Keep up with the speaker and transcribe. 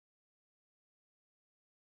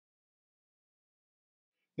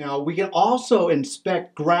Now, we can also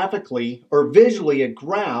inspect graphically or visually a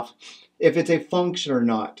graph if it's a function or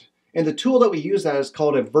not. And the tool that we use that is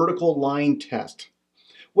called a vertical line test.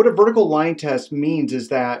 What a vertical line test means is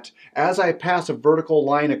that as I pass a vertical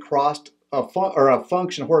line across a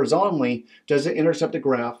function horizontally, does it intercept the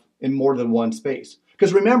graph in more than one space?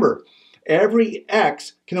 Because remember, every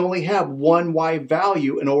x can only have one y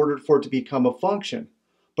value in order for it to become a function.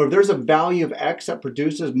 But if there's a value of x that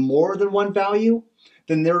produces more than one value,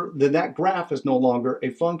 then that graph is no longer a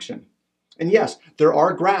function. And yes, there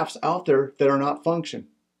are graphs out there that are not function.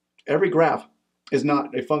 Every graph is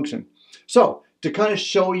not a function. So to kind of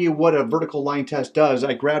show you what a vertical line test does,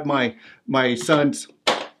 I grabbed my son's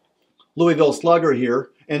Louisville Slugger here,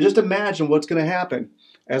 and just imagine what's going to happen.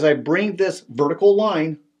 As I bring this vertical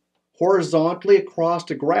line horizontally across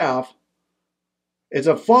the graph, it's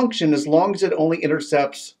a function as long as it only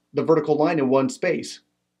intercepts the vertical line in one space.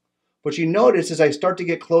 But you notice as I start to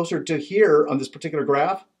get closer to here on this particular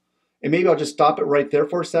graph, and maybe I'll just stop it right there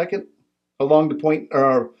for a second, along the point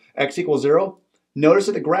x equals 0, notice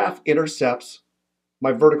that the graph intercepts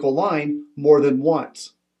my vertical line more than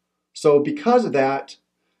once. So because of that,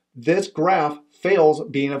 this graph fails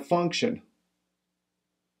being a function.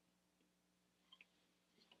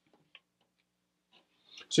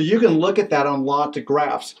 So you can look at that on lots of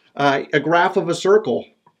graphs. A graph of a circle.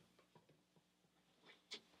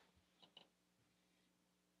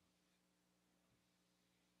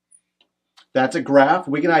 That's a graph.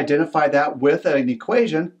 We can identify that with an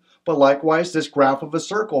equation, but likewise, this graph of a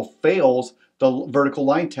circle fails the vertical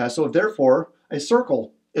line test, so therefore, a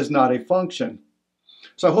circle is not a function.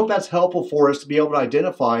 So I hope that's helpful for us to be able to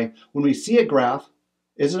identify when we see a graph,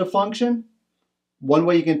 is it a function? One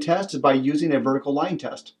way you can test is by using a vertical line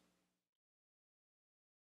test.